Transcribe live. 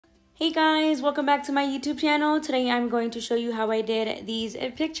Hey guys, welcome back to my YouTube channel. Today I'm going to show you how I did these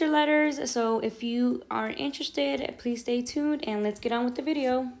picture letters. So if you are interested, please stay tuned and let's get on with the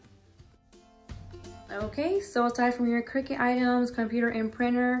video. Okay, so aside from your Cricut items, computer and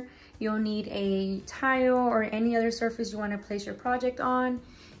printer, you'll need a tile or any other surface you want to place your project on.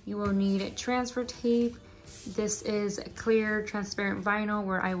 You will need transfer tape. This is clear transparent vinyl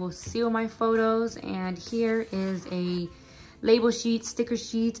where I will seal my photos, and here is a label sheet, sticker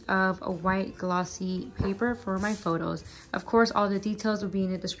sheet of a white glossy paper for my photos. Of course, all the details will be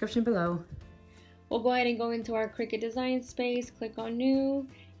in the description below. We'll go ahead and go into our Cricut design space, click on new,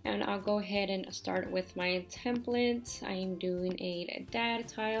 and I'll go ahead and start with my template. I am doing a dad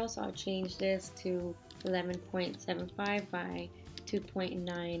tile, so I'll change this to 11.75 by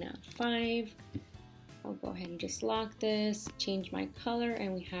 2.95. I'll go ahead and just lock this, change my color,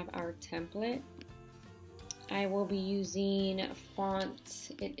 and we have our template. I will be using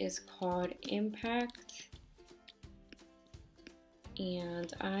font, it is called Impact,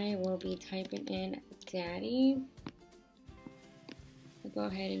 and I will be typing in Daddy. I'll go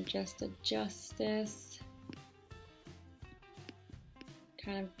ahead and just adjust this,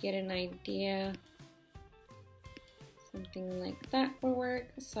 kind of get an idea. Something like that will work.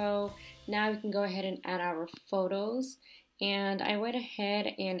 So now we can go ahead and add our photos. And I went ahead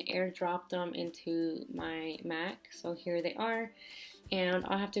and airdropped them into my Mac. So here they are. And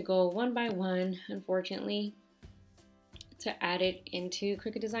I'll have to go one by one, unfortunately, to add it into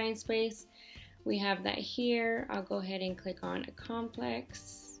Cricut Design Space. We have that here. I'll go ahead and click on a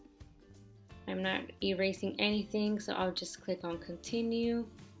complex. I'm not erasing anything, so I'll just click on continue.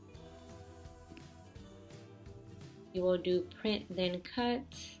 You will do print, then cut,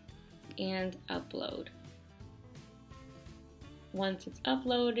 and upload. Once it's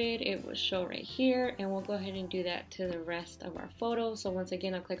uploaded, it will show right here, and we'll go ahead and do that to the rest of our photos. So once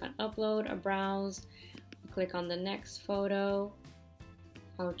again, I'll click on upload, browse, I'll click on the next photo.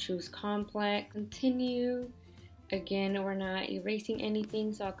 I'll choose complex, continue. Again, we're not erasing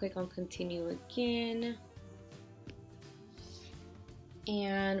anything, so I'll click on continue again.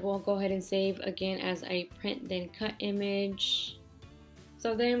 And we'll go ahead and save again as a print then cut image.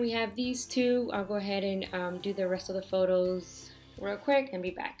 So then we have these two. I'll go ahead and do the rest of the photos real quick and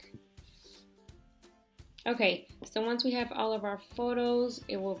be back. Okay, so once we have all of our photos,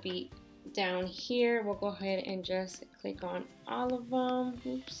 it will be down here. We'll go ahead and just click on all of them.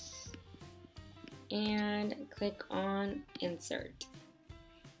 Oops. And click on insert.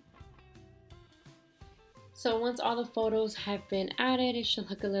 So once all the photos have been added, it should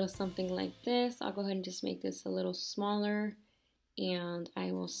look a little something like this. I'll go ahead and just make this a little smaller, and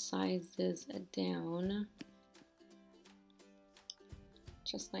I will size this down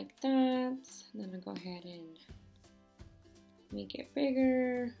just like that. And then I'll go ahead and make it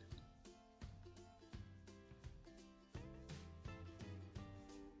bigger.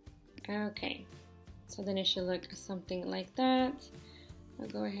 Okay, so then it should look something like that. I'll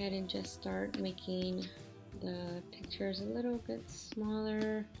go ahead and just start making the pictures a little bit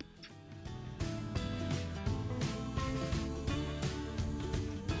smaller.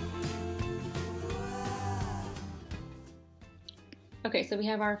 Okay, so we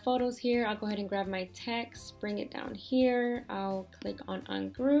have our photos here. I'll go ahead and grab my text, bring it down here. I'll click on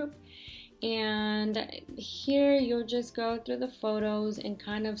ungroup, and here you'll just go through the photos and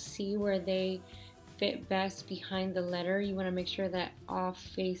kind of see where they fit best behind the letter. You want to make sure that all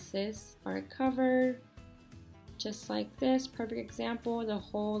faces are covered. Just like this, perfect example, the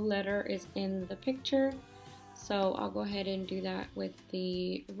whole letter is in the picture. So I'll go ahead and do that with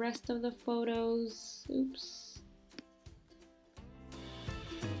the rest of the photos. Oops.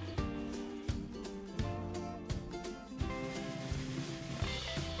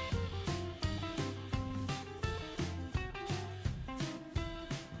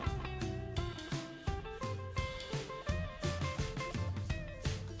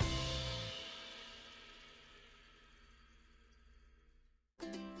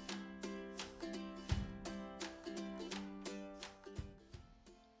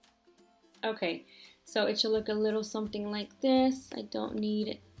 Okay, so it should look a little something like this. I don't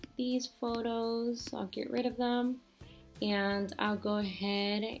need these photos, so I'll get rid of them. And I'll go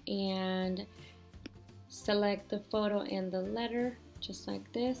ahead and select the photo and the letter, just like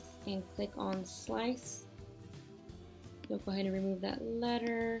this, and click on slice. You'll go ahead and remove that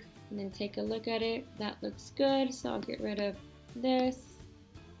letter, and then take a look at it. That looks good, so I'll get rid of this.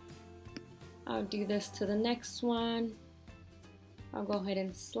 I'll do this to the next one. I'll go ahead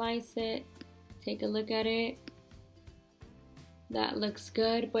and slice it, take a look at it. That looks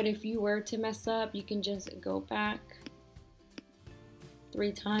good, but if you were to mess up, you can just go back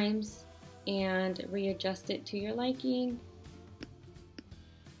 3 times and readjust it to your liking.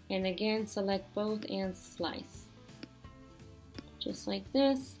 And again, select both and slice. Just like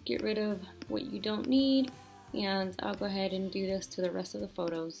this, get rid of what you don't need, and I'll go ahead and do this to the rest of the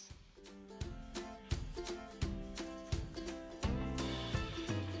photos.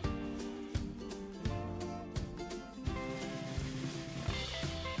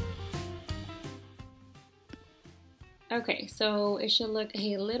 Okay, so it should look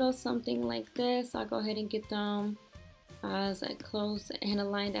a little something like this. I'll go ahead and get them as close and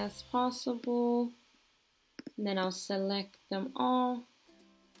aligned as possible. And then I'll select them all,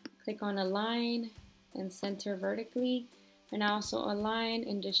 click on align and center vertically, and also align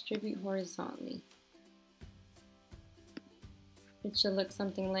and distribute horizontally. It should look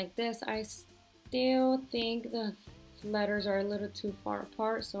something like this. I still think the letters are a little too far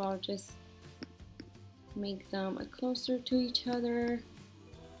apart, so I'll just make them closer to each other,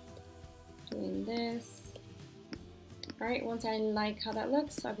 doing this. Alright, once I like how that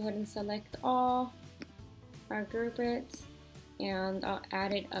looks, I'll go ahead and select all, I'll group it, and I'll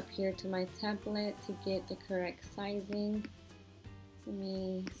add it up here to my template to get the correct sizing. Let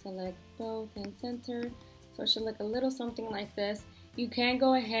me select both and center. So it should look a little something like this. You can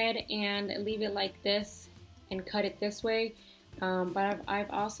go ahead and leave it like this and cut it this way, but I've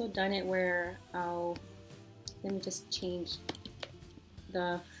also done it where let me just change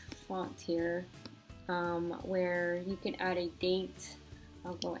the font here, where you can add a date.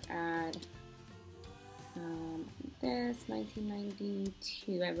 I'll go add this,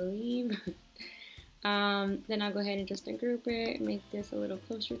 1992, I believe. Then I'll go ahead and just group it, make this a little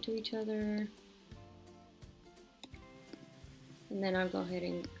closer to each other. And then I'll go ahead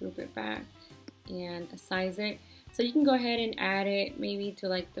and group it back and size it. So you can go ahead and add it maybe to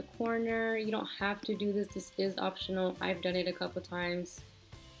like the corner. You don't have to do this. This is optional. I've done it a couple times.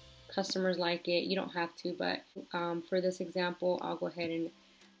 Customers like it. You don't have to, but for this example, I'll go ahead and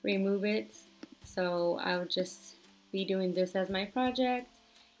remove it. So I'll just be doing this as my project.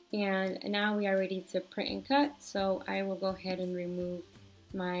 And now we are ready to print and cut. So I will go ahead and remove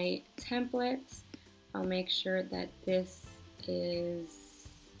my template. I'll make sure that this is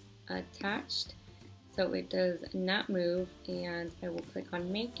attached so it does not move, and I will click on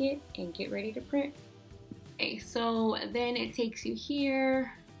make it and get ready to print. Okay, so then it takes you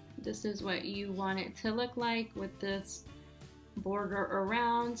here. This is what you want it to look like with this border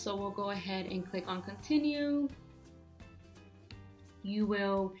around. So we'll go ahead and click on continue. You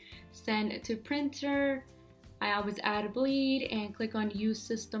will send it to printer. I always add a bleed and click on use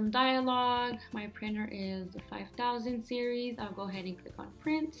system dialog. My printer is the 5000 series. I'll go ahead and click on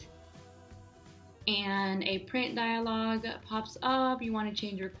print. And a print dialog pops up. You want to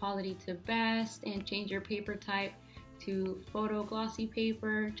change your quality to best and change your paper type to photo glossy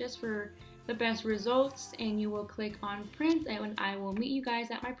paper just for the best results. And you will click on print, and I will meet you guys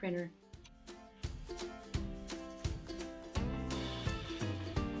at my printer.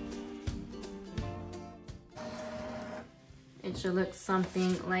 It should look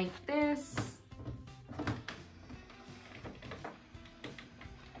something like this.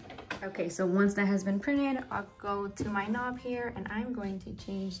 Okay, so once that has been printed, I'll go to my knob here and I'm going to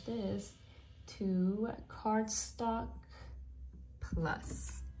change this to Cardstock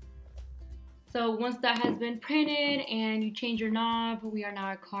Plus. So once that has been printed and you change your knob, we are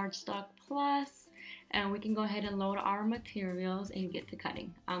now at Cardstock Plus, and we can go ahead and load our materials and get to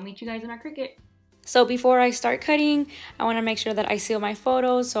cutting. I'll meet you guys in our Cricut. So before I start cutting, I want to make sure that I seal my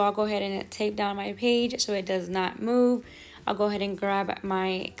photos, so I'll go ahead and tape down my page so it does not move. I'll go ahead and grab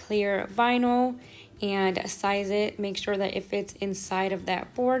my clear vinyl and size it. Make sure that it fits inside of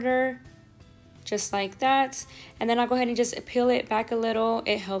that border, just like that. And then I'll go ahead and just peel it back a little.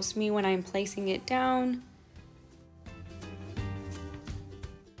 It helps me when I'm placing it down.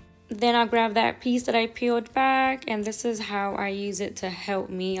 Then I'll grab that piece that I peeled back, and this is how I use it to help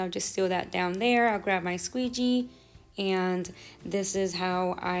me. I'll just seal that down there. I'll grab my squeegee, and this is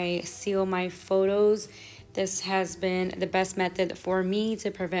how I seal my photos. This has been the best method for me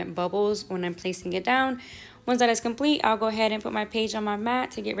to prevent bubbles when I'm placing it down. Once that is complete, I'll go ahead and put my page on my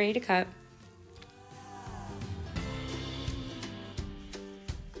mat to get ready to cut.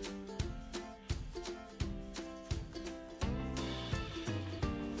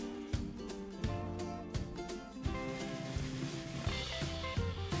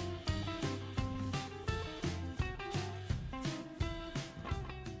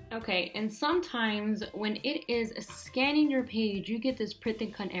 Okay, and sometimes when it is scanning your page, you get this print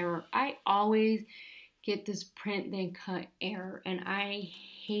then cut error. I always get this print then cut error, and I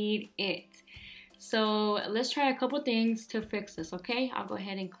hate it. So let's try a couple things to fix this, okay? I'll go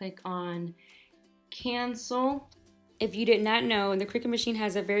ahead and click on cancel. If you did not know, the Cricut machine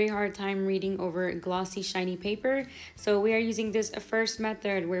has a very hard time reading over glossy, shiny paper. So we are using this first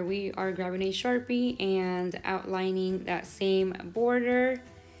method where we are grabbing a Sharpie and outlining that same border.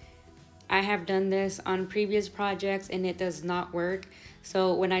 I have done this on previous projects and it does not work.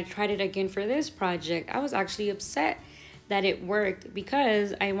 So when I tried it again for this project, I was actually upset that it worked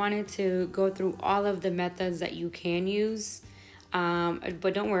because I wanted to go through all of the methods that you can use.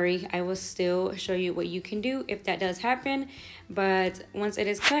 But don't worry, I will still show you what you can do if that does happen. But once it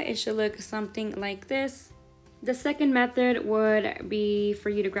is cut, it should look something like this. The second method would be for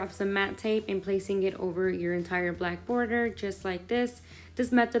you to grab some matte tape and placing it over your entire black border, just like this.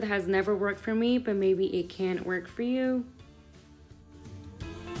 This method has never worked for me, but maybe it can work for you.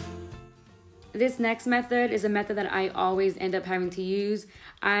 This next method is a method that I always end up having to use.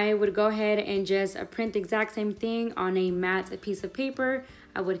 I would go ahead and just print the exact same thing on a matte piece of paper.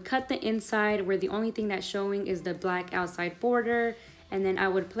 I would cut the inside where the only thing that's showing is the black outside border. And then I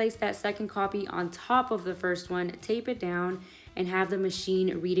would place that second copy on top of the first one, tape it down, and have the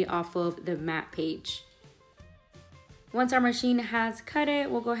machine read it off of the matte page. Once our machine has cut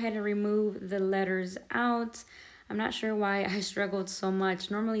it, we'll go ahead and remove the letters out. I'm not sure why I struggled so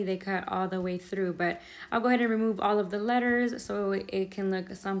much. Normally they cut all the way through, but I'll go ahead and remove all of the letters so it can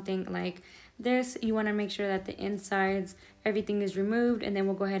look something like this. You want to make sure that the insides, everything is removed, and then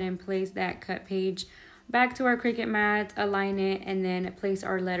we'll go ahead and place that cut page back to our Cricut mat, align it, and then place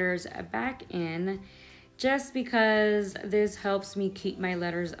our letters back in, just because this helps me keep my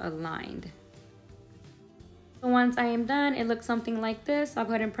letters aligned. So once I am done, it looks something like this. I'll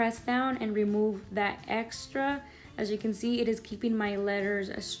go ahead and press down and remove that extra. As you can see, it is keeping my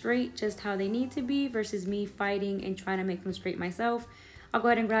letters straight just how they need to be versus me fighting and trying to make them straight myself. I'll go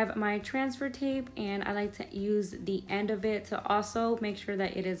ahead and grab my transfer tape, and I like to use the end of it to also make sure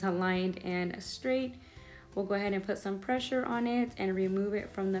that it is aligned and straight. We'll go ahead and put some pressure on it and remove it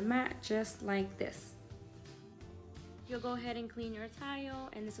from the mat just like this. You'll go ahead and clean your tile,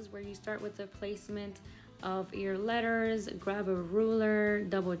 and this is where you start with the placement of your letters. Grab a ruler,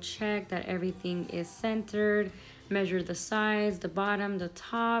 double check that everything is centered, measure the sides, the bottom, the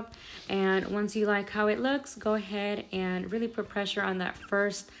top, and once you like how it looks, go ahead and really put pressure on that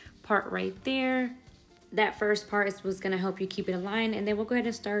first part right there. That first part is what's going to help you keep it aligned, and then we'll go ahead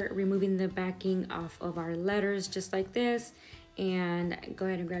and start removing the backing off of our letters just like this. And go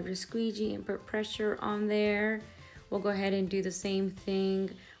ahead and grab your squeegee and put pressure on there. We'll go ahead and do the same thing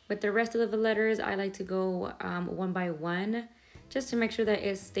with the rest of the letters. I like to go one by one just to make sure that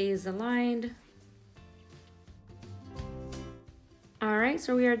it stays aligned. All right,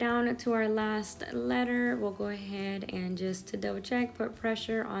 so we are down to our last letter. We'll go ahead and just to double check, put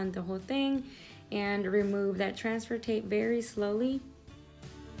pressure on the whole thing and remove that transfer tape very slowly.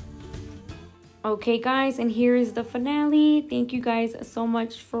 Okay guys, and here is the finale. Thank you guys so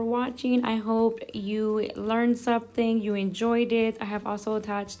much for watching. I hope you learned something, you enjoyed it. I have also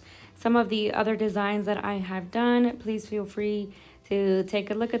attached some of the other designs that I have done. Please feel free to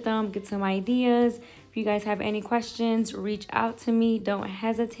take a look at them, get some ideas. If you guys have any questions, reach out to me, don't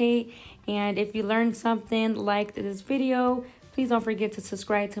hesitate. And if you learned something, like this video, please don't forget to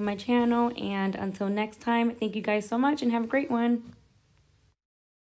subscribe to my channel. And until next time, thank you guys so much and have a great one.